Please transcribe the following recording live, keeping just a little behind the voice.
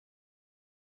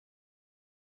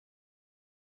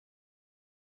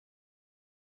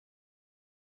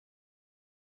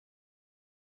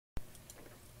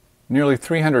Nearly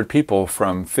 300 people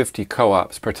from 50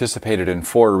 co-ops participated in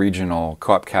 4 regional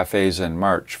co-op cafes in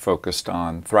March focused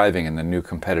on thriving in the new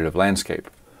competitive landscape.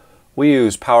 We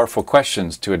use powerful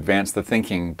questions to advance the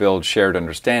thinking, build shared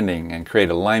understanding, and create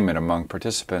alignment among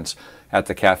participants at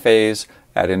the cafes,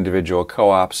 at individual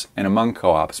co-ops, and among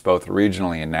co-ops both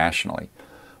regionally and nationally.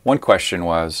 One question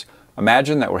was,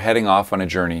 imagine that we're heading off on a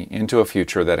journey into a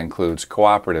future that includes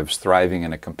cooperatives thriving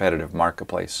in a competitive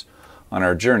marketplace. On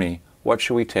our journey, what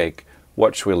should we take?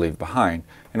 What should we leave behind?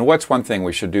 And what's one thing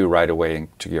we should do right away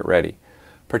to get ready?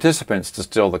 Participants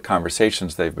distill the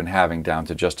conversations they've been having down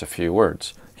to just a few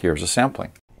words. Here's a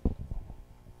sampling.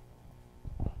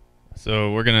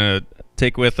 So we're going to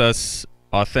take with us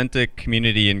authentic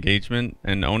community engagement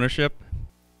and ownership.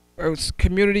 It's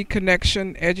community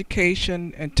connection,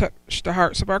 education, and touch the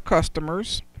hearts of our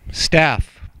customers.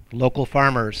 Staff, local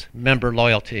farmers, member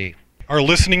loyalty. Our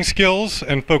listening skills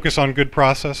and focus on good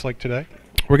process like today.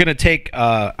 We're going to take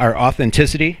our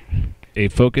authenticity. A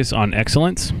focus on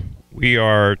excellence. We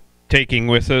are taking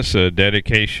with us a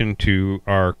dedication to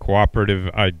our cooperative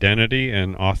identity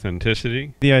and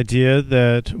authenticity. The idea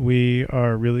that we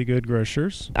are really good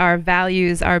grocers. Our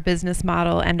values, our business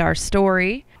model, and our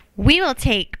story. We will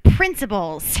take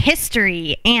principles,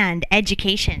 history, and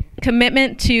education.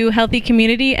 Commitment to healthy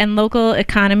community and local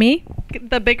economy.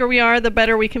 The bigger we are, the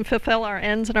better we can fulfill our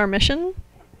ends and our mission.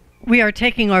 We are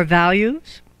taking our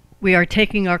values. We are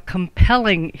taking our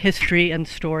compelling history and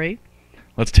story.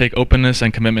 Let's take openness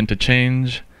and commitment to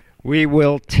change. We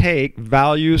will take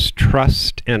values,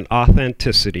 trust, and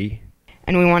authenticity.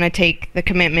 And we want to take the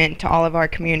commitment to all of our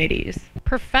communities.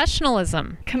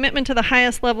 Professionalism. Commitment to the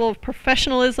highest level of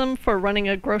professionalism for running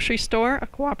a grocery store, a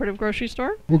cooperative grocery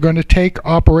store. We're going to take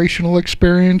operational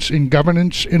experience in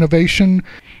governance innovation.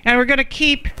 And we're going to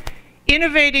keep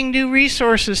innovating new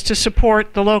resources to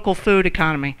support the local food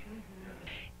economy.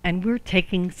 And we're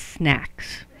taking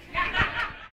snacks.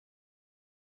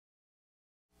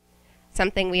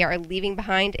 Something we are leaving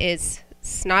behind is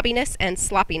snobbiness and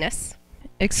sloppiness.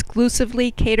 Exclusively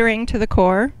catering to the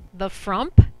core. The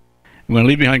frump. We're going to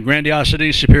leave behind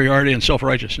grandiosity, superiority, and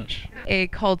self-righteousness. A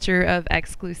culture of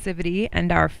exclusivity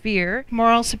and our fear.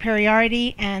 Moral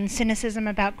superiority and cynicism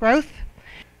about growth.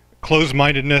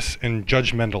 Closed-mindedness and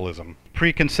judgmentalism.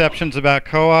 Preconceptions about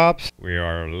co-ops. We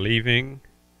are leaving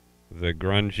the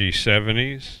grungy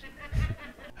 70s.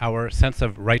 Our sense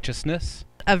of righteousness.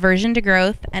 Aversion to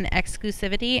growth and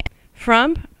exclusivity.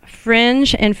 Frump,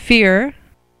 fringe, and fear.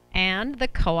 And the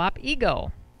co-op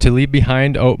ego. To leave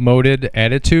behind outmoded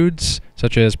attitudes,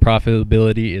 such as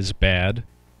profitability is bad.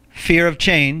 Fear of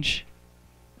change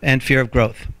and fear of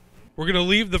growth. We're going to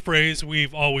leave the phrase,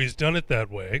 we've always done it that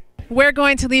way. We're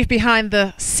going to leave behind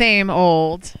the same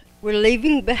old. We're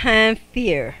leaving behind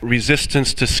fear.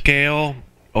 Resistance to scale,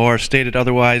 or stated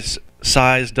otherwise,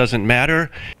 size doesn't matter.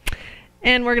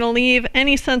 And we're going to leave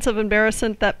any sense of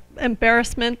embarrassment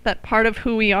that part of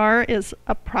who we are is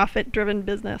a profit-driven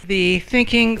business. The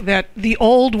thinking that the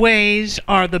old ways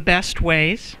are the best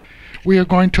ways. We are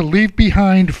going to leave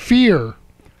behind fear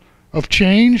of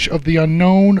change, of the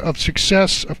unknown, of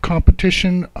success, of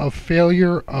competition, of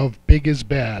failure, of big is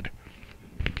bad.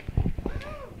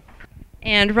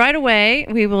 And right away,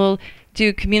 we will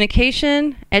do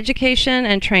communication, education,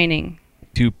 and training.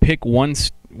 To pick one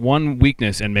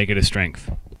weakness and make it a strength.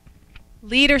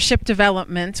 Leadership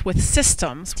development with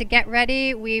systems. To get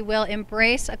ready, we will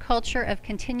embrace a culture of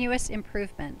continuous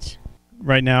improvement.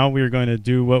 Right now, we are going to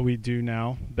do what we do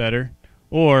now better,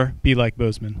 or be like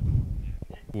Bozeman.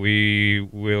 We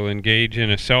will engage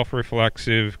in a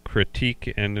self-reflexive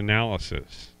critique and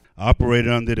analysis. Operate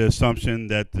under the assumption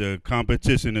that the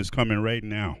competition is coming right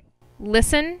now.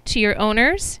 Listen to your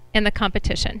owners and the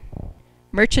competition.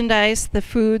 Merchandise the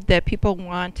food that people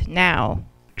want now.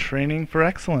 Training for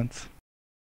excellence.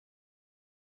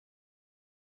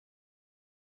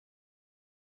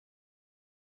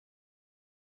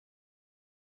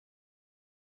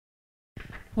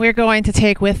 We're going to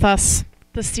take with us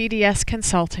the CDS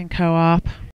Consulting Co-op.